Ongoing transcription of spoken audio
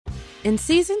In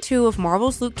Season 2 of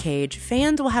Marvel's Luke Cage,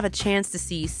 fans will have a chance to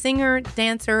see singer,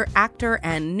 dancer, actor,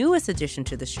 and newest addition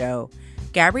to the show,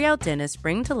 Gabrielle Dennis,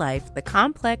 bring to life the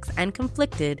complex and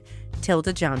conflicted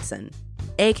Tilda Johnson,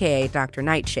 aka Dr.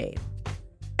 Nightshade.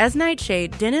 As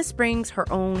Nightshade, Dennis brings her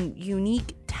own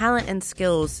unique talent and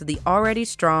skills to the already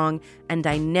strong and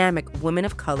dynamic women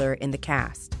of color in the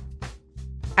cast.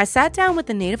 I sat down with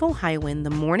the native Ohioan the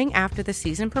morning after the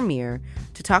season premiere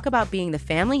to talk about being the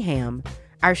family ham,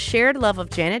 our shared love of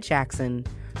Janet Jackson,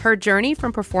 her journey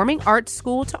from performing arts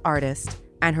school to artist,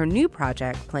 and her new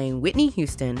project playing Whitney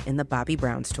Houston in the Bobby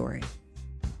Brown story.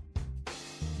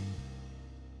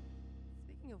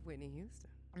 Speaking of Whitney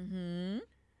Houston,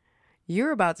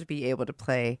 you're about to be able to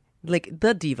play like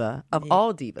the diva of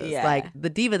all divas, like the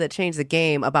diva that changed the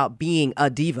game about being a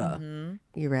diva.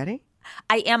 You ready?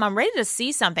 I am. I'm ready to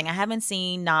see something. I haven't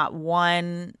seen not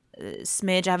one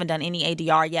smidge. I haven't done any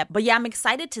ADR yet. But yeah, I'm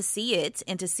excited to see it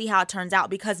and to see how it turns out,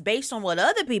 because based on what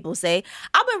other people say,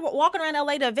 I've been walking around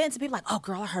LA to events and people are like, oh,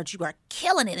 girl, I heard you are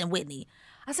killing it in Whitney.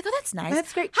 I was like, oh, that's nice.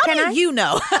 That's great. How do you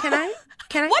know? Can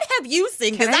I? What have you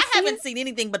seen? Because I haven't seen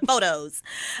anything but photos.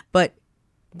 But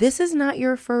this is not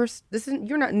your first.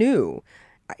 You're not new.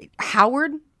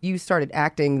 Howard, you started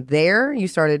acting there.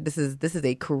 This is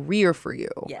a career for you.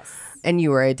 Yes. And you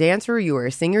were a dancer, you were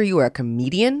a singer, you were a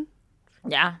comedian.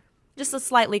 Yeah. Just a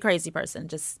slightly crazy person,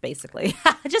 just basically.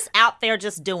 Just out there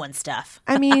just doing stuff.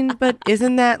 I mean, but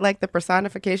isn't that like the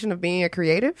personification of being a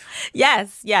creative?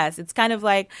 Yes. It's kind of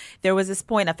like there was this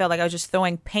point I felt like I was just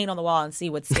throwing paint on the wall and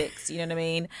see what sticks. You know what I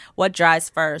mean? What dries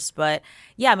first. But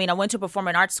yeah, I mean, I went to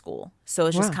performing arts school. So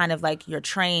it's just kind of like you're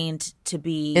trained to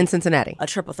be in Cincinnati. A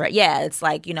triple threat. Yeah, it's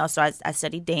like, so I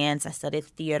studied dance, I studied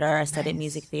theater, I studied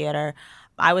music theater.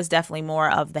 I was definitely more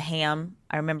of the ham.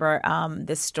 I remember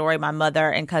this story my mother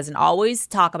and cousin always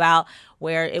talk about,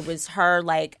 where it was her,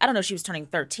 like, I don't know, she was turning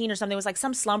 13 or something. It was like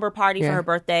some slumber party for her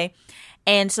birthday.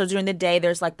 And so during the day,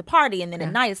 there's like the party. And then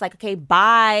at night, it's like, okay,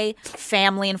 bye,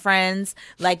 family and friends,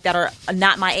 like that are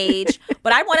not my age.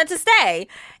 But I wanted to stay.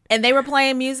 And they were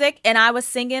playing music and I was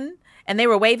singing. And they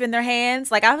were waving their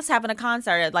hands. Like I was having a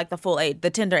concert at like the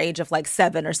tender age of like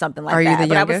 7 or something like that. Are you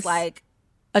the youngest? But I was like,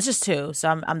 it's just 2,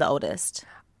 so I'm the oldest.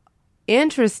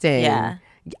 Interesting. Yeah.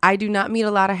 I do not meet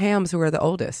a lot of hams who are the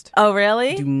oldest. Oh,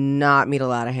 really? Do not meet a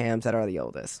lot of hams that are the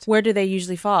oldest. Where do they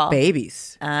usually fall?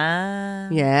 Babies. Ah.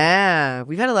 Yeah.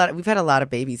 We've had a lot of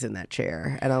babies in that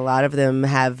chair, and a lot of them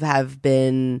have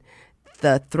been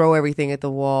the throw everything at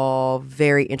the wall,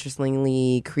 very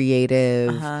interestingly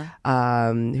creative, who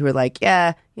are like,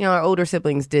 our older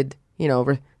siblings did,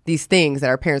 these things that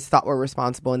our parents thought were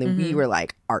responsible, and then we were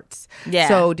like arts. Yeah.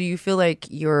 So do you feel like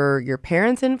your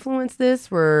parents influenced this?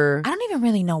 I don't even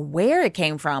really know where it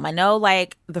came from. I know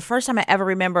like the first time I ever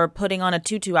remember putting on a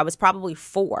tutu, I was probably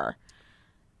 4.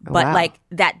 But like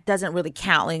that doesn't really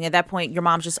count. Like at that point, your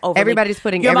mom's just everybody's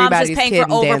paying for kid in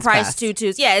dance overpriced class.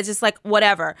 tutus. Yeah, it's just like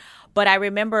whatever. But I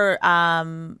remember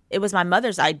it was my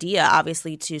mother's idea,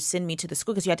 obviously, to send me to the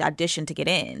school because you had to audition to get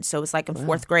in. So it was like in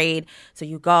 4th grade. So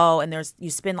you go and you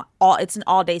spend it's an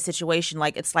all day situation.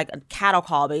 Like it's like a cattle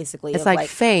call basically. It's like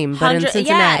Fame, but in Cincinnati.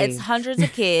 Yeah, it's hundreds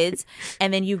of kids,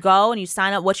 and then you go and you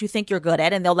sign up what you think you're good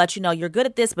at, and they'll let you know you're good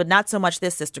at this, but not so much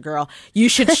this, sister girl. You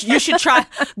should try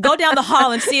go down the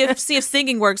hall and see if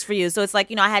singing works for you. So it's like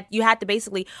you had to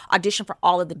basically audition for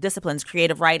all of the disciplines: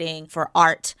 creative writing, for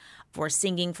art, for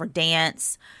singing, for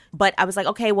dance. But I was like,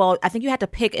 okay, well, I think you had to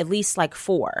pick at least like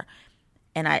 4.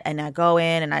 And I go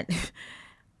in and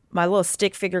my little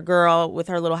stick figure girl with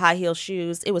her little high heel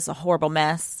shoes, it was a horrible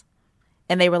mess.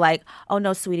 And they were like, oh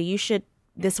no, sweetie,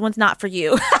 this one's not for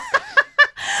you.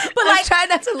 But I tried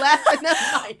not to laugh.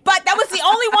 But that was the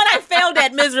only one I failed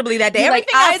at miserably that day.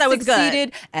 Everything else I was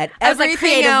succeeded good. At I was like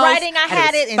creative else, writing, I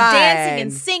had it, and dancing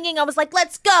and singing. I was like,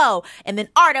 let's go. And then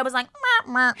art, I was like,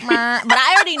 meh. But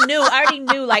I already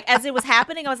knew. Like as it was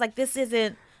happening, I was like, this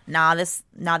isn't. This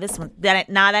one. That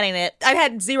ain't it. I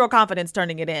had zero confidence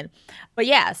turning it in. But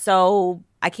yeah, so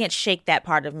I can't shake that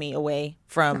part of me away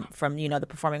from the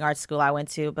performing arts school I went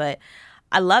to. But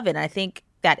I love it. And I think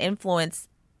that influence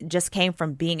just came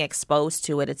from being exposed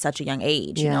to it at such a young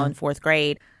age, in 4th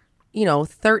grade.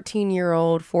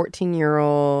 13-year-old,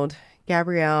 14-year-old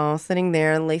Gabrielle sitting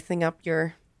there lacing up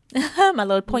your my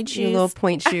little point shoes. Your little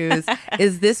point shoes.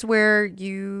 Is this where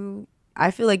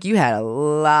I feel like you had a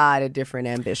lot of different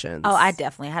ambitions. Oh, I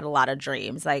definitely had a lot of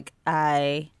dreams. Like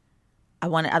I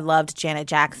loved Janet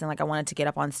Jackson. Like I wanted to get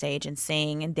up on stage and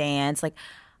sing and dance. Like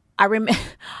I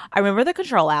remember the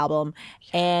Control album,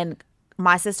 and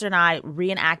my sister and I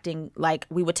reenacting, like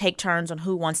we would take turns on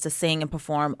who wants to sing and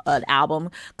perform an album.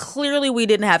 Clearly we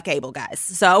didn't have cable, guys.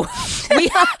 So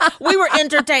we were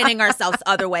entertaining ourselves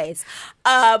other ways.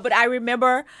 But I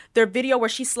remember their video where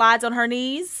she slides on her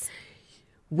knees.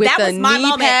 With that the was my knee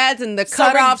moment. pads and the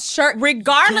cut-off shirt.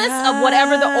 Regardless of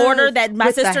whatever the order that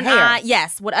my sister and I,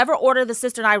 whatever order the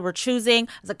sister and I were choosing,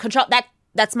 I was like, control that.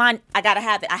 That's mine. I gotta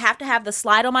have it. I have to have the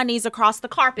slide on my knees across the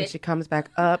carpet. And she comes back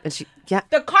up and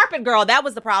the carpet girl. That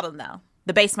was the problem though.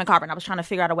 The basement carpet. I was trying to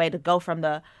figure out a way to go from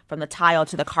the tile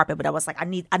to the carpet, but I was like, I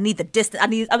need the distance. I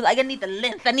was like, I need the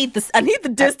length. I need the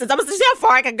distance. I was see how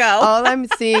far I could go. All I'm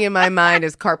seeing in my mind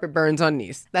is carpet burns on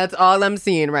knees. That's all I'm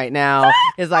seeing right now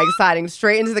is like sliding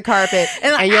straight into the carpet,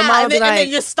 and your mom was like, and then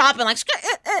you're stopping like.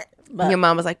 And your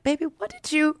mom was like, baby, what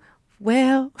did you?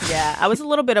 Well, yeah, I was a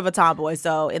little bit of a tomboy,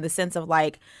 so in the sense of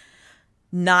like,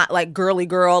 not like girly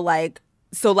girl, like.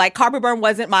 So, like, carpet burn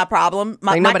wasn't my problem.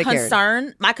 My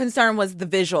concern was the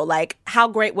visual. Like, how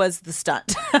great was the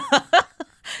stunt?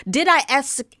 Did I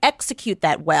execute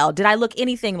that well? Did I look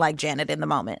anything like Janet in the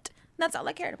moment? That's all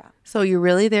I cared about. So you're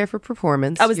really there for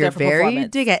performance. I was there for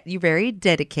performance. You're very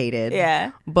dedicated.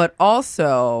 Yeah. But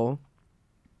also,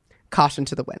 caution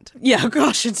to the wind. Yeah,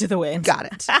 caution to the wind. Got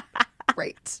it.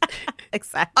 Great.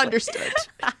 Exactly. Understood.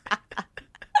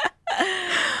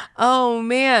 Oh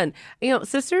man,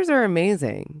 sisters are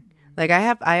amazing. Like I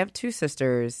have two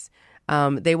sisters.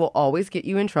 They will always get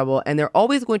you in trouble, and they're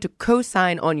always going to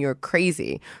co-sign on your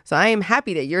crazy. So I am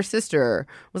happy that your sister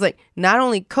was like not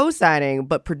only co-signing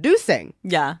but producing.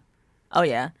 Yeah. Oh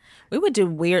yeah. We would do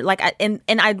weird and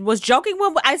I was joking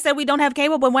when I said we don't have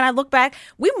cable, but when I look back,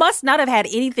 we must not have had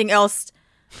anything else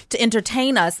to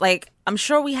entertain us. Like I'm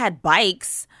sure we had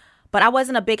bikes. But I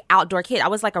wasn't a big outdoor kid. I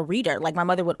was like a reader. Like my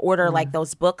mother would order like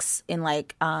those books in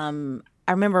like I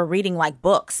remember reading like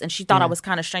books, and she thought I was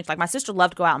kind of strange. Like my sister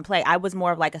loved to go out and play. I was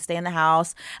more of like a stay in the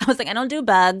house. I was like, I don't do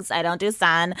bugs. I don't do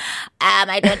sun.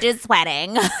 I don't do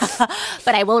sweating.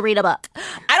 But I will read a book.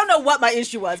 I don't know what my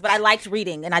issue was, but I liked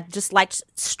reading, and I just liked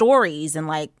stories and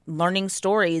like learning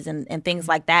stories and things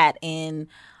like that. And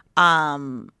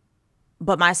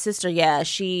but my sister, yeah,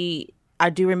 I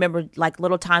do remember like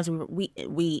little times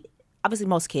we obviously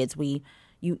most kids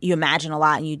you imagine a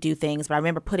lot and you do things, but I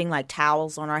remember putting like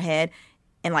towels on our head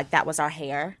and like that was our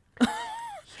hair.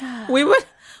 Yeah. We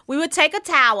would take a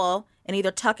towel and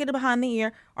either tuck it behind the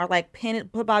ear or like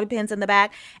put bobby pins in the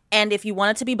back. And if you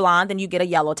wanted to be blonde, then you get a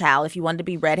yellow towel. If you wanted to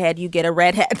be redhead, you get a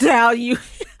redhead towel.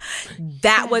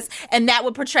 That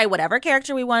would portray whatever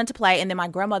character we wanted to play. And then my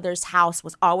grandmother's house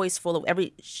was always full of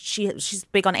she's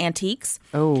big on antiques.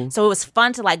 Oh. So it was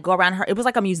fun to like go around her. It was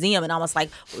like a museum and almost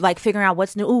like figuring out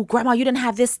what's new. Ooh, grandma, you didn't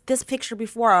have this picture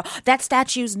before. Or that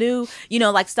statue's new,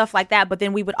 like stuff like that. But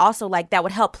then we would also like that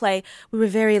would help play. We were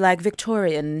very like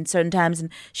Victorian certain times. And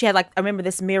she had like, I remember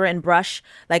this mirror and brush.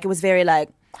 Like it was very like,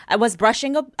 I was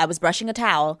brushing a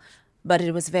towel, but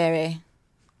it was very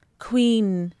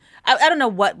queen. I don't know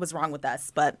what was wrong with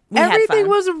us, but we everything had fun.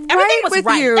 Was right everything was with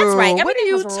right. you. That's right. What are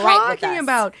you talking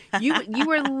about? Us. You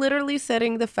were literally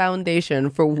setting the foundation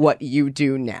for what you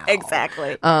do now.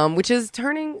 Exactly. Which is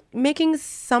making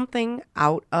something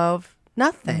out of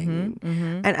nothing. Mm-hmm,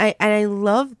 mm-hmm. And I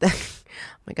love that.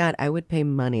 Oh my God, I would pay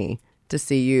money to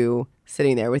see you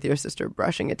sitting there with your sister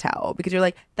brushing a towel because you're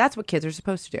like, that's what kids are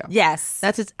supposed to do. Yes.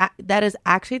 That is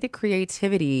actually the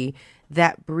creativity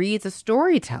that breeds a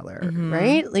storyteller,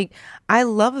 right? Like, I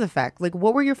love the fact, like,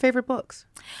 what were your favorite books?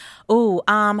 Oh,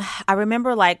 I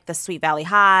remember like the Sweet Valley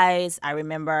Highs. I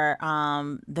remember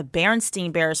the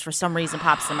Berenstain Bears for some reason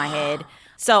pops in my head.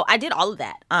 So I did all of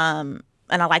that. And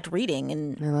I liked reading.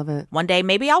 And I love it. One day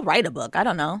maybe I'll write a book. I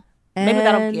don't know. Maybe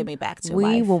that'll get me back to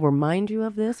life. We will remind you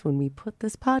of this when we put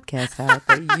this podcast out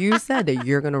that you said that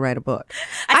you're going to write a book.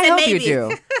 I hope maybe. You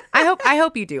do. I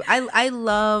hope you do. I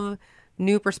love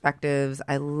new perspectives.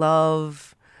 I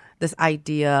love this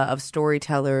idea of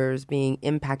storytellers being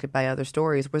impacted by other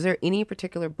stories. Was there any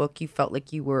particular book you felt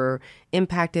like you were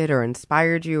impacted or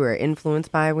inspired you or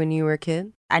influenced by when you were a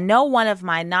kid? I know one of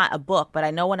my, not a book, but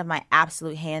I know one of my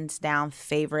absolute hands down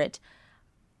favorite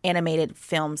animated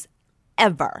films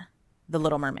ever. The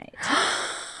Little Mermaid.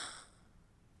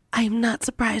 I am not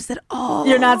surprised at all.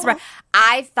 You're not surprised.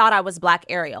 I thought I was Black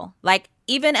Ariel. Like,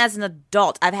 even as an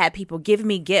adult, I've had people give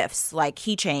me gifts like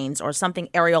keychains or something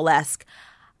Ariel-esque.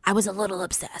 I was a little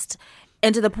obsessed.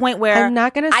 And to the point where I'm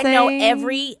not gonna say... I know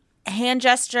every hand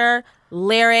gesture,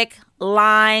 lyric,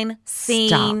 line, scene.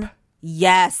 Stop.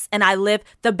 Yes. And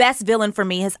the best villain for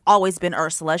me has always been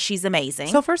Ursula. She's amazing.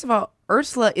 So first of all,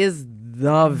 Ursula is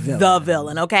the villain. The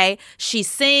villain, okay? She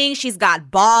sings, she's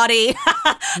got body,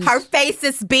 her face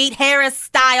is beat, hair is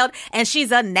styled, and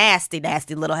she's a nasty,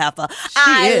 nasty little heifer.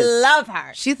 I love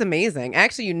her. She's amazing.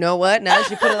 Actually, you know what? Now that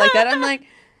you put it like that, I'm like,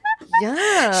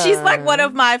 yeah. She's like one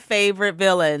of my favorite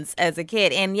villains as a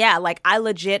kid. And yeah, like I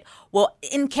legit, well,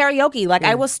 in karaoke, like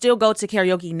I will still go to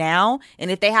karaoke now. And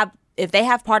if they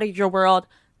have Part of Your World,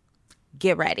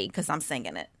 get ready because I'm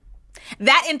singing it.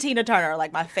 That and Tina Turner are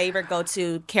like my favorite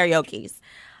go-to karaoke's.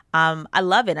 I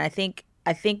love it. And I think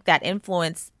that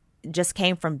influence just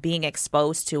came from being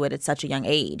exposed to it at such a young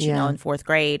age, you know, in 4th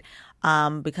grade.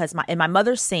 Because my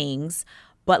mother sings,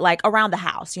 but like around the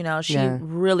house, you know, she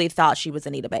really thought she was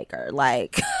Anita Baker.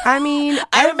 Like, I mean,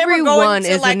 everyone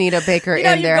is like, Anita Baker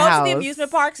in their house. You go to the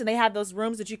amusement parks and they have those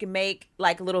rooms that you can make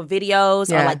like little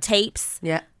videos or like tapes.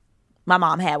 Yeah. My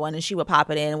mom had one and she would pop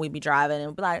it in and we'd be driving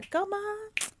and be like, go mom,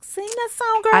 sing that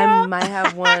song, girl. I might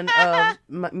have one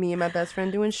of me and my best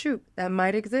friend doing Shoot. That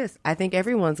might exist. I think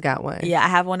everyone's got one. Yeah, I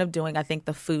have one of doing, I think,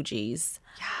 the Fugees.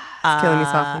 Killing Me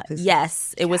Softly, please.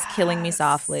 Yes, it was Killing Me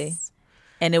Softly.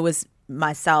 And it was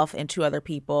myself and 2 other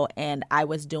people, and I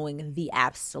was doing the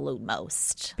absolute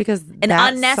most. Because an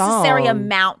unnecessary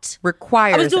amount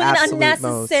requires. I was doing an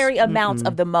unnecessary amount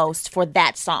of the most for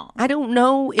that song. I don't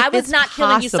know if I was it's not possible.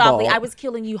 killing you softly. I was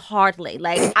killing you hardly.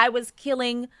 Like I was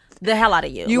killing the hell out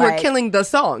of you. You were killing the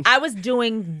song. I was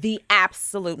doing the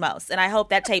absolute most, and I hope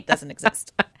that tape doesn't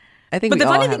exist. I think. But the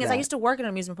funny thing is, I used to work in an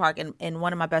amusement park, and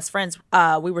one of my best friends,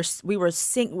 we were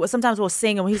sing. Sometimes we'll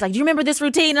sing, and he's like, "Do you remember this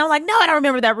routine?" And I'm like, "No, I don't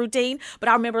remember that routine, but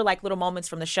I remember like little moments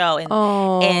from the show."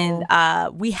 And I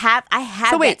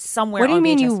have that somewhere. What do you on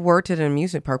mean VHS. you worked at an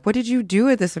amusement park? What did you do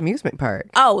at this amusement park?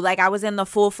 Oh, like I was in the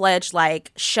full-fledged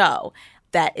like show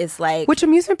that is like. Which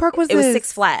amusement park was this? It was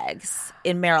Six Flags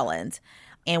in Maryland.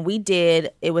 And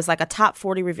it was like a top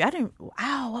 40 review.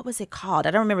 What was it called?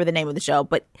 I don't remember the name of the show,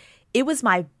 but it was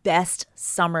my best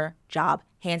summer job,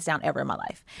 hands down, ever in my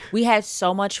life. We had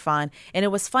so much fun. And it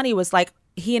was funny. It was like,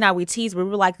 he and I, we teased, we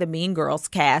were like the Mean Girls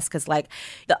cast. Because like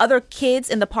the other kids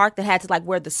in the park that had to like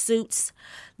wear the suits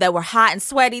that were hot and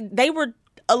sweaty, they were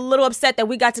a little upset that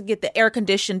we got to get the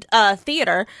air-conditioned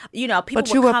theater. You know, people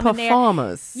would come in there. But you were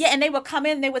performers. Yeah, and they would come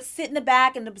in, they would sit in the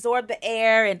back and absorb the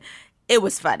air, and it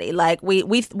was funny. Like we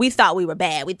thought we were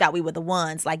bad. We thought we were the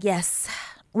ones. Like, yes,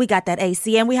 we got that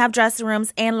AC and we have dressing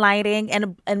rooms and lighting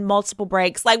and multiple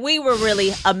breaks. Like we were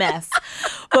really a mess.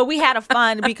 But we had a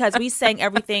fun because we sang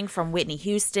everything from Whitney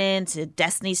Houston to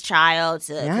Destiny's Child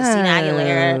to Christina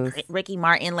Aguilera, Ricky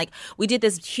Martin. Like we did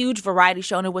this huge variety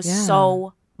show and it was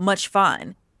so much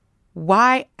fun.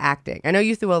 Why acting? I know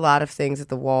you threw a lot of things at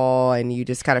the wall and you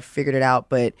just kind of figured it out,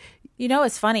 but you know,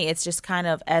 it's funny. It's just kind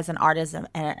of as an artist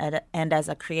and as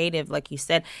a creative, like you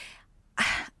said,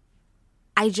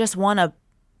 I just want to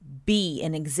be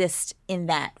and exist in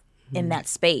that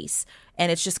space.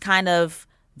 And it's just kind of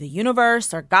the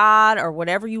universe or God or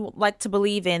whatever you like to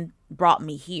believe in brought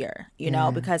me here, you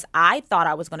know, because I thought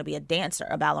I was going to be a dancer,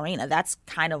 a ballerina. That's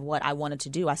kind of what I wanted to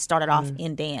do. I started off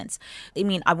in dance. I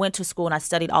mean, I went to school and I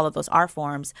studied all of those art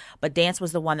forms, but dance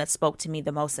was the one that spoke to me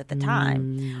the most at the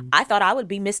time. I thought I would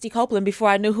be Misty Copeland before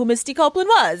I knew who Misty Copeland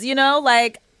was, you know,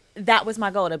 like that was my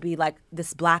goal, to be like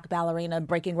this black ballerina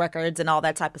breaking records and all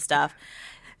that type of stuff.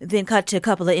 Then cut to a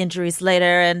couple of injuries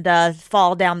later and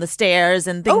fall down the stairs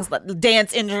and things like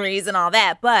dance injuries and all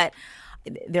that. But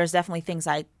there's definitely things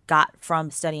I got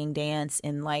from studying dance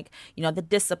and like, you know, the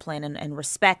discipline and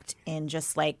respect and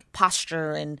just like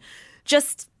posture and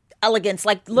just elegance,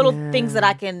 like little things that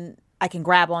I can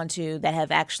grab onto that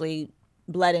have actually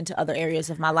bled into other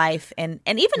areas of my life. And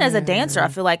even as a dancer, I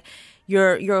feel like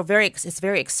it's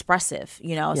very expressive,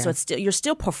 you know, so you're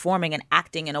still performing and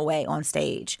acting in a way on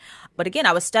stage. But again,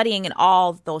 I was studying in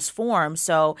all those forms.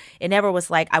 So it never was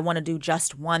like, I want to do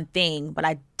just one thing, but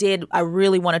I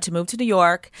really wanted to move to New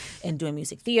York and doing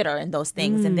music theater and those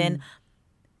things. And then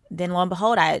lo and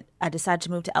behold, I decided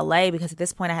to move to LA because at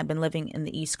this point I had been living in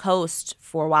the East Coast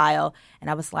for a while. And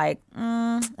I was like, if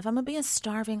I'm going to be a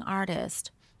starving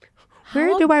artist,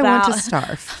 where do I want to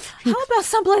starve? How about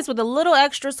someplace with a little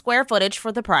extra square footage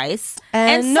for the price?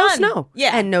 And no sun? Snow.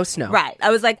 Yeah. And no snow. Right. I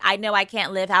was like, I know I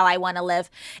can't live how I want to live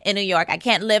in New York. I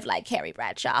can't live like Carrie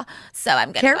Bradshaw. So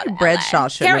I'm going to Carrie Bradshaw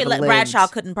shouldn't have lived. Bradshaw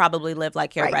couldn't probably live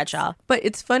like Carrie Bradshaw. But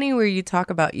it's funny where you talk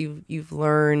about you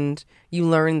learned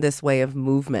this way of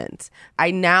movement.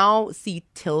 I now see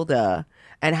Tilda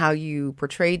and how you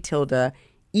portrayed Tilda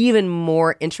even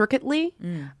more intricately,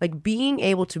 like being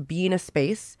able to be in a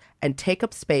space and take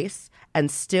up space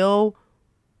and still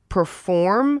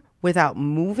perform without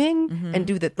moving and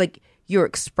do that. Like your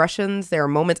expressions. There are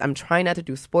moments, I'm trying not to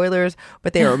do spoilers,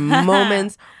 but there are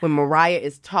moments when Mariah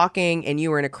is talking and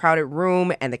you are in a crowded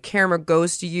room and the camera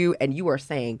goes to you and you are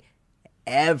saying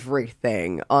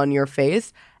everything on your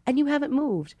face and you haven't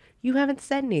moved. You haven't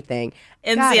said anything.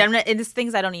 And it's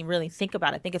things I don't even really think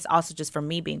about. I think it's also just for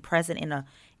me being present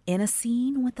in a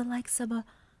scene with the likes of a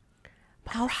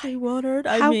Alfre Woodard.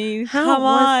 Come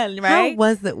on, right? How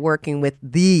was it working with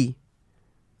the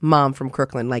mom from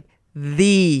Crooklyn? Like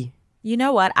the You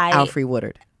know what? Alfre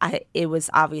Woodard. It was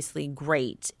obviously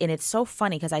great. And it's so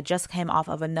funny because I just came off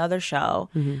of another show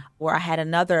where I had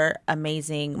another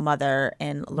amazing mother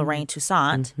in Lorraine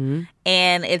Toussaint.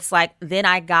 And it's like, then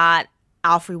I got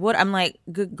Alfre Woodard. I'm like,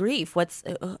 good grief.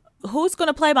 Who's going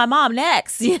to play my mom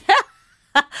next?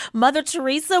 Mother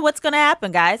Teresa, what's going to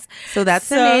happen, guys? So that's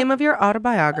the name of your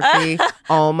autobiography.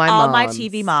 All my moms. All my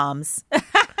TV moms.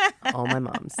 All my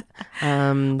moms.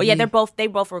 But yeah, they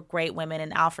both were great women,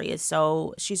 and Alfre is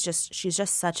she's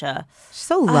just such a she's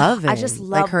so loving. I just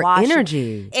love like her watching,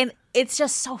 energy, and it's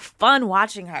just so fun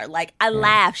watching her. Like I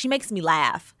laugh. She makes me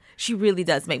laugh. She really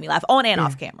does make me laugh, on and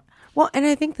off camera. Well, and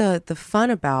I think the fun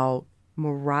about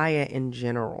Mariah in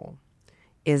general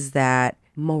is that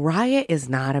Mariah is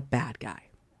not a bad guy.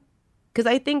 Because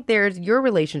I think there's your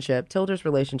relationship, Tilda's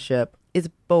relationship, is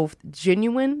both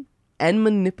genuine and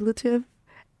manipulative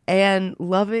and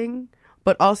loving,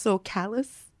 but also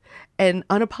callous and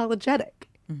unapologetic.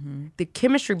 The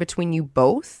chemistry between you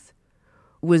both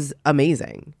was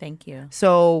amazing. Thank you.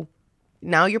 So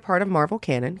now you're part of Marvel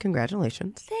canon.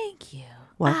 Congratulations. Thank you.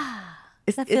 Well,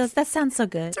 that sounds so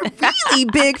good. It's a really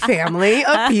big family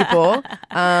of people.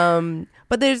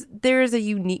 But there's a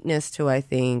uniqueness to, I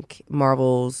think,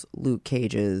 Marvel's Luke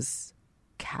Cage's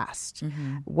cast.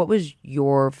 What was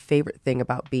your favorite thing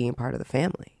about being part of the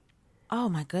family? Oh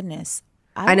my goodness.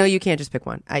 I know you can't just pick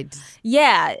one.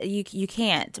 Yeah, you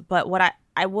can't. But what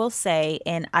I will say,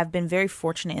 and I've been very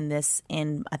fortunate in this,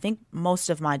 in I think most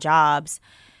of my jobs,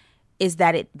 is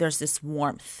that there's this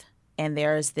warmth and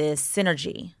there's this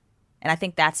synergy. And I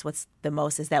think that's what's the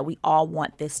most, is that we all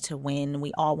want this to win.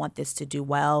 We all want this to do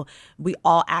well. We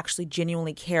all actually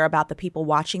genuinely care about the people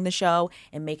watching the show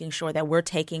and making sure that we're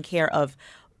taking care of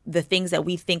the things that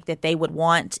we think that they would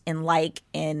want and like.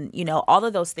 And, all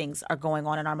of those things are going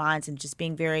on in our minds, and just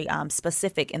being very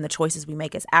specific in the choices we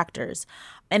make as actors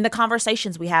and the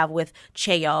conversations we have with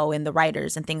Cheo and the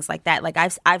writers and things like that. Like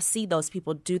I've seen those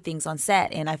people do things on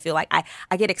set, and I feel like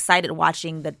I get excited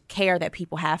watching the care that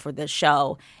people have for the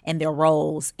show and their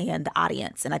roles and the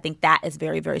audience. And I think that is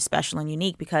very, very special and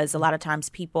unique, because a lot of times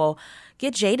people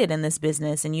get jaded in this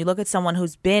business, and you look at someone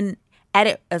who's been at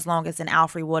it as long as an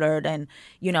Alfre Woodard, and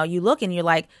you look and you're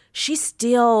like, she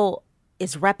still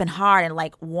is repping hard and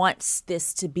like wants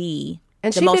this to be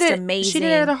the most amazing. She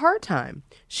did it at a hard time.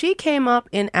 She came up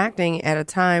in acting at a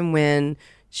time when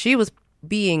she was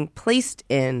being placed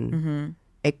in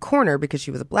a corner because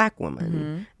she was a Black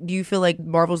woman. Do you feel like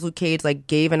Marvel's Luke Cage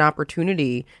gave an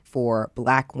opportunity for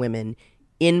Black women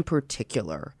in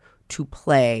particular to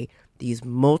play these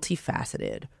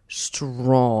multifaceted,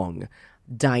 strong,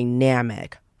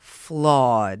 dynamic,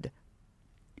 flawed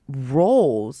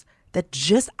roles that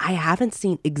just I haven't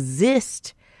seen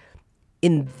exist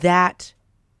in that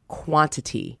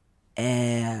quantity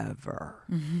ever?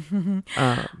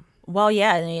 Well,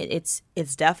 yeah, it's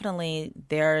definitely,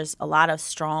 there's a lot of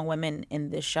strong women in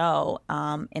this show,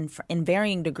 in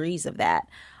varying degrees of that.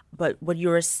 But what you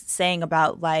were saying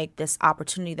about this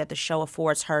opportunity that the show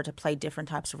affords her to play different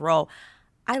types of role,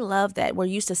 I love that. We're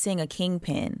used to seeing a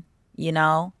kingpin.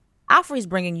 Alfre's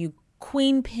bringing you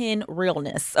queen pin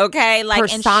realness, okay?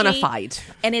 Personified.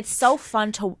 And it's so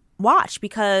fun to watch,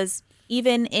 because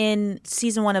even in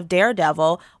season 1 of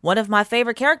Daredevil, one of my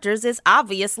favorite characters is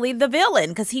obviously the villain,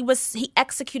 because he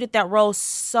executed that role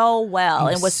so well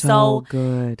and was so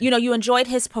good. You enjoyed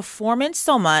his performance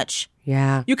so much.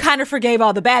 Yeah. You kind of forgave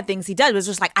all the bad things he did. It was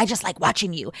just I just like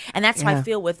watching you. And that's how I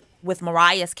feel with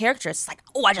Mariah's character. It's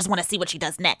I just want to see what she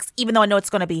does next, even though I know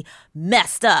it's going to be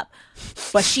messed up.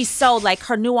 But she's so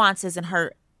her nuances and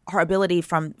her ability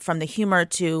from the humor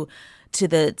to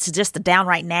just the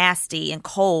downright nasty and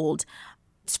cold.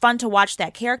 It's fun to watch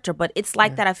that character, but it's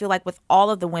that I feel like with all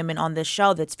of the women on this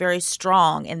show, that's very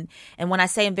strong. And when I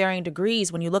say in varying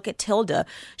degrees, when you look at Tilda,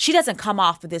 she doesn't come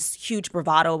off with this huge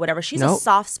bravado or whatever. She's a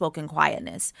soft-spoken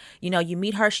quietness. You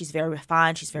meet her, she's very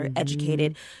refined, she's very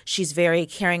educated, she's very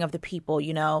caring of the people,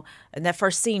 In that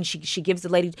first scene, she gives the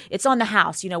lady, it's on the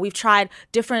house. We've tried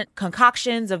different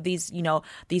concoctions of these,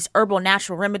 these herbal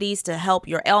natural remedies to help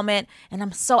your ailment. And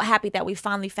I'm so happy that we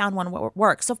finally found one that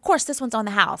works. So, of course, this one's on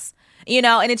the house,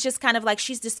 and it's just kind of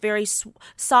she's this very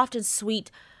soft and sweet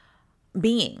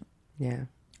being. Yeah.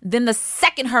 Then the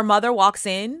second her mother walks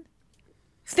in,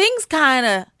 things kind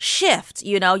of shift,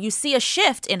 you know. You see a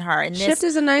shift in her. And shift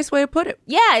is a nice way to put it.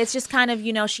 Yeah, it's just kind of,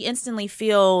 you know, she instantly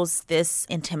feels this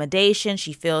intimidation.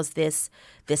 She feels this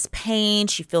pain.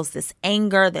 She feels this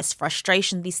anger, this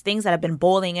frustration, these things that have been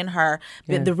boiling in her,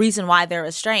 the reason why they're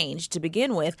estranged to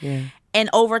begin with. Yeah. And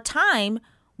over time,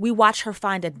 we watch her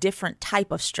find a different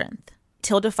type of strength.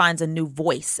 Tilda finds a new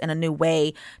voice and a new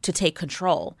way to take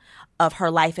control of her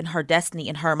life and her destiny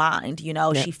in her mind. You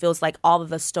know, she feels like all of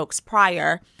the Stokes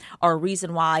prior are a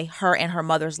reason why her and her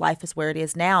mother's life is where it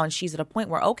is now. And she's at a point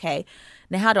where, okay,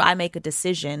 now how do I make a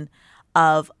decision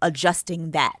of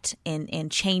adjusting that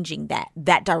and changing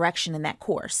that direction and that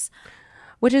course?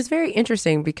 Which is very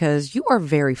interesting because you are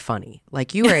very funny.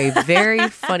 Like, you are a very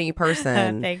funny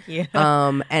person. Thank you.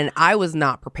 And I was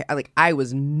not prepared. Like, I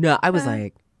was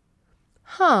like,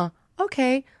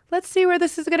 okay, let's see where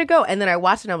this is going to go. And then I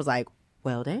watched it and I was like,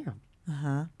 well,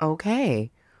 damn.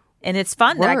 Okay. And it's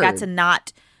fun that I got to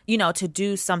not, you know, to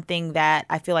do something that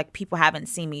I feel like people haven't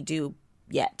seen me do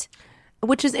yet.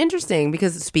 Which is interesting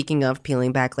because speaking of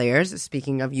peeling back layers,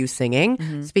 speaking of you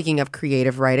singing, speaking of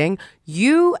creative writing,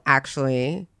 you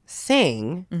actually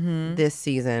sing this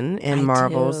season in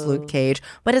Marvel's Luke Cage.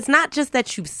 But it's not just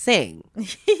that you sing.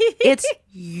 It's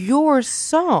your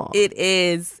song. It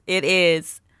is. It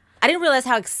is. I didn't realize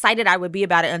how excited I would be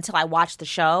about it until I watched the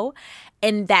show.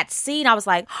 And that scene, I was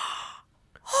like,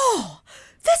 oh,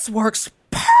 this works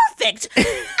perfect.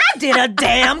 I did a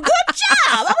damn good job.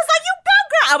 I was like, you go,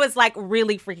 girl. I was like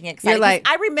really freaking excited. You're like,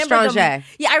 I remember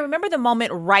I remember the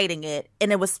moment writing it,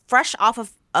 and it was fresh off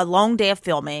of a long day of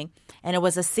filming, and it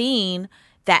was a scene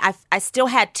that I still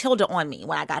had Tilda on me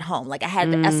when I got home. Like, I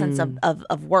had the essence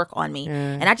of work on me.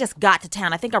 And I just got to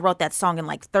town. I think I wrote that song in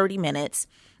like 30 minutes.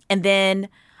 And then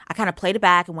I kind of played it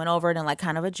back and went over it and like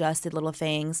kind of adjusted little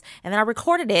things. And then I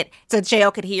recorded it so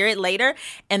JL could hear it later.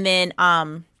 And then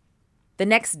the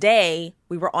next day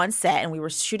we were on set and we were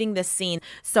shooting this scene.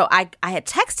 So I had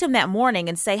texted him that morning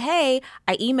and say, hey,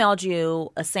 I emailed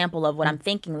you a sample of what I'm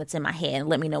thinking that's in my head and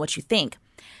let me know what you think.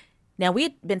 Now, we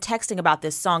had been texting about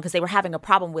this song because they were having a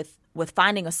problem with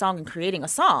finding a song and creating a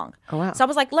song. Oh, wow. So I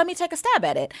was like, let me take a stab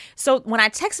at it. So when I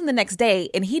texted him the next day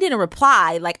and he didn't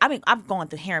reply, like, I mean, I'm going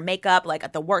through hair and makeup, like,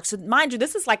 at the work. So mind you,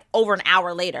 this is like over an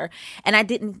hour later. And I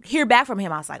didn't hear back from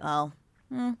him. I was like, oh,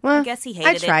 well, I guess he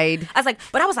hated it. I tried.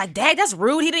 I was like, dang, that's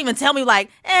rude. He didn't even tell me,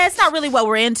 like, it's not really what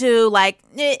we're into. Like,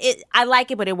 I like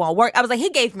it, but it won't work. I was like,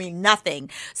 he gave me nothing.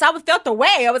 So I felt the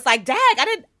way. I was like, dang,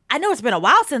 I know it's been a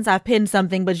while since I've pinned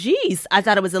something, but geez, I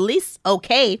thought it was at least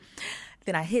okay.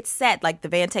 Then I hit set, like the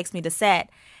van takes me to set,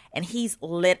 and he's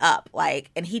lit up,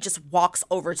 like, and he just walks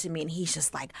over to me and he's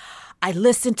just like, I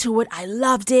listened to it, I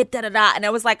loved it, da-da-da. And I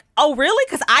was like, oh, really?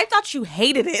 Because I thought you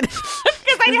hated it.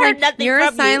 Because I heard nothing Your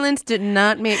from silence did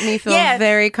not make me feel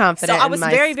very confident. So I was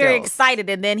very, very skills. excited.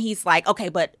 And then he's like, okay,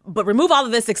 but remove all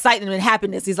of this excitement and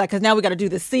happiness. He's like, because now we got to do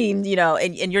the scene, you know,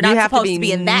 and you're not supposed to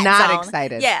be in that not zone.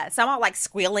 excited. Yeah. So I'm all like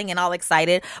squealing and all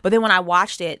excited. But then when I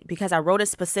watched it, because I wrote it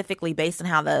specifically based on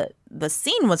how the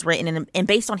scene was written and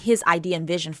based on his idea and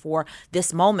vision for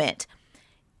this moment,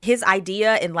 his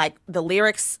idea and like the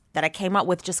lyrics that I came up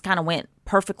with just kind of went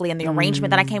perfectly, and the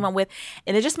arrangement that I came up with.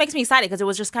 And it just makes me excited because it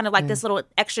was just kind of like this little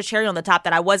extra cherry on the top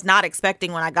that I was not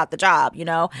expecting when I got the job, you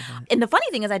know? And the funny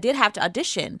thing is I did have to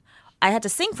audition. I had to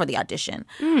sing for the audition.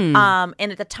 And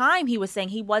at the time he was saying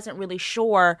he wasn't really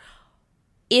sure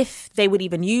if they would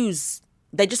even use,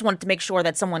 they just wanted to make sure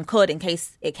that someone could in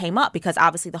case it came up, because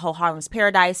obviously the whole Harlem's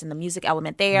Paradise and the music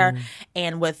element there.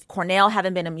 And with Cornell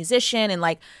having been a musician and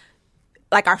like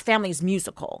our family's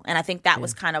musical. And I think that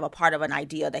was kind of a part of an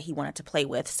idea that he wanted to play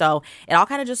with. So it all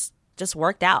kind of just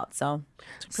worked out. So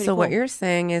it's pretty cool. What you're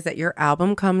saying is that your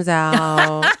album comes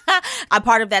out. I'm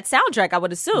part of that soundtrack, I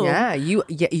would assume. Yeah,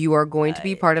 you are going to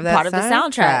be part of that part of the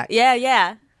soundtrack.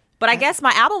 Yeah. But I guess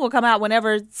my album will come out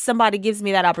whenever somebody gives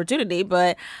me that opportunity.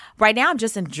 But right now I'm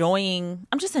just enjoying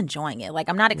it. Like,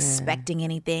 I'm not expecting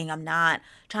anything. I'm not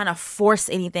trying to force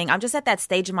anything. I'm just at that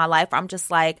stage in my life where I'm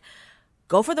just like,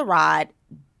 go for the ride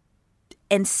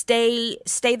and stay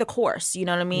the course. You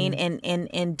know what I mean?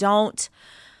 And don't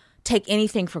take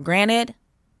anything for granted.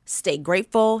 Stay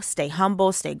grateful, stay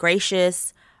humble, stay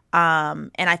gracious.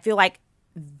 And I feel like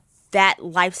that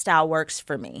lifestyle works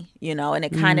for me, you know, and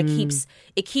it kind of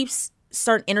keeps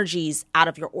certain energies out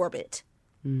of your orbit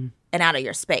and out of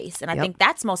your space. And I think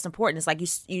that's most important. It's like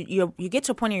you get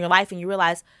to a point in your life and you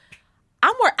realize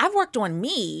I've worked on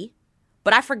me,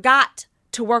 but I forgot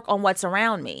to work on what's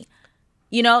around me.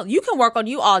 You know, you can work on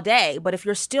you all day, but if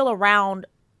you're still around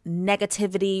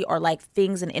negativity or like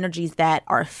things and energies that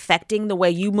are affecting the way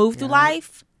you move through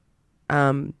life,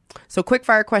 So quick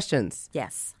fire questions.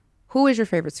 Yes. Who is your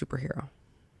favorite superhero?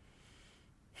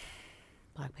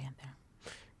 Black Panther.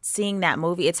 Seeing that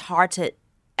movie, it's hard to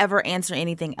ever answer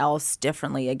anything else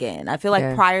differently again. I feel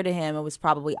like prior to him, it was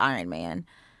probably Iron Man.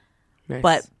 Nice.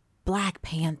 But Black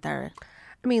Panther.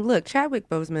 I mean, look, Chadwick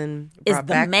Boseman brought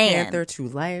Black Panther to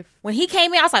life. When he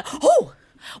came in, I was like, oh,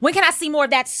 when can I see more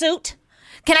of that suit?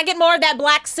 Can I get more of that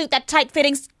black suit, that tight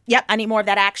fittings? Yep, I need more of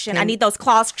that action. I need those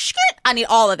claws. I need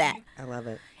all of that. I love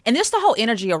it. And just the whole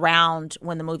energy around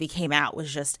when the movie came out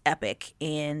was just epic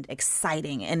and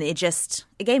exciting. And it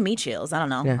gave me chills. I don't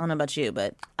know. Yeah. I don't know about you,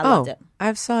 but I loved it.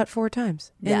 I've saw it 4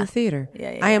 times in the theater.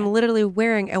 Yeah, I am literally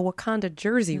wearing a Wakanda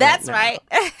jersey That's right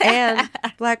now. That's right. And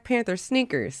Black Panther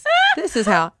sneakers. This is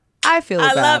how I feel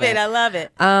about it. I love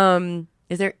it.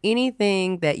 Is there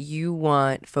anything that you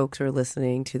want folks who are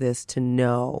listening to this to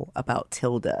know about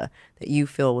Tilda that you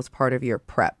feel was part of your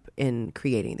prep in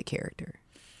creating the character?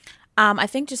 I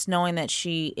think just knowing that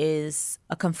she is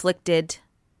a conflicted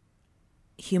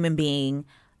human being,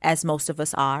 as most of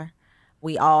us are.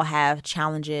 We all have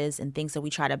challenges and things that we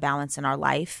try to balance in our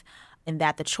life, and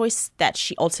that the choice that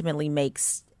she ultimately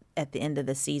makes at the end of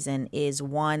the season is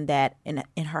one that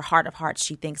in her heart of hearts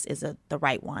she thinks is the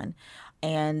right one.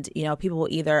 And, people will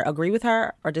either agree with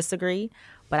her or disagree.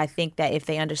 But I think that if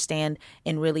they understand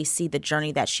and really see the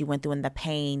journey that she went through and the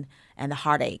pain and the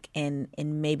heartache, and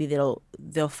maybe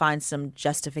they'll find some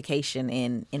justification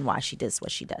in why she does what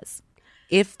she does.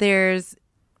 If there's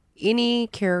any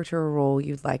character or role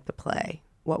you'd like to play,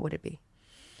 what would it be?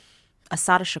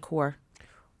 Assata Shakur.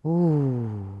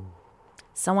 Ooh.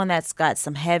 Someone that's got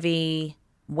some heavy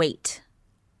weight.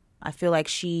 I feel like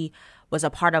she was a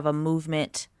part of a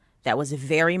movement that was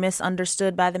very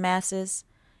misunderstood by the masses.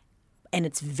 And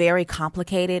it's very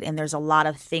complicated, and there's a lot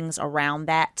of things around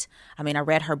that. I mean, I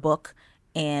read her book,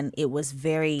 and it was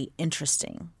very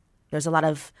interesting. There's a lot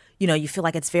of, you feel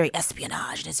like it's very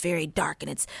espionage, and it's very dark,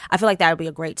 and I feel like that would be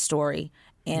a great story.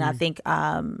 And I think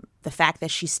the fact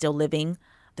that she's still living,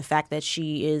 the fact that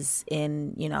she is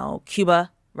in,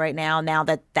 Cuba right now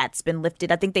that that's been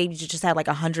lifted. I think they just had like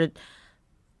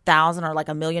 100,000 or like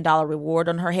 $1 million reward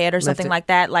on her head or something like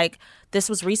that. Like, this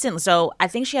was recent. So I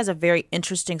think she has a very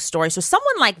interesting story. So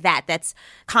someone like that's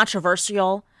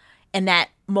controversial, and that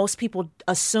most people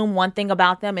assume one thing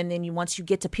about them, and then once you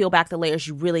get to peel back the layers,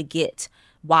 you really get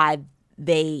why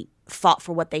they fought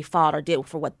for what they fought or did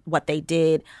for what they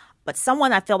did. But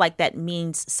someone I feel like that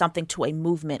means something to a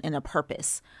movement and a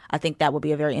purpose. I think that would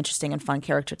be a very interesting and fun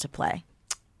character to play.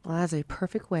 Well, that's a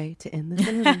perfect way to end this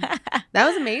interview. That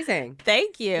was amazing.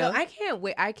 Thank you. No, I can't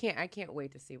wait. I can't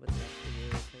wait to see what's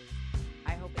next for you.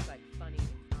 I hope it's like funny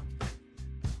and complicated.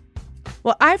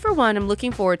 Well, I for one am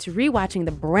looking forward to rewatching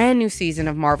the brand new season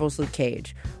of Marvel's Luke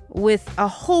Cage with a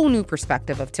whole new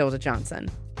perspective of Tilda Johnson.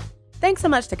 Thanks so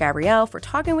much to Gabrielle for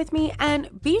talking with me,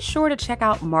 and be sure to check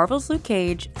out Marvel's Luke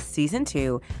Cage Season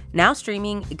 2, now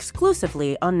streaming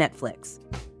exclusively on Netflix.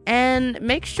 And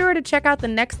make sure to check out the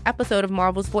next episode of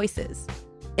Marvel's Voices.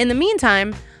 In the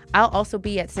meantime, I'll also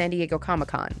be at San Diego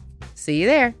Comic-Con. See you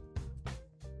there.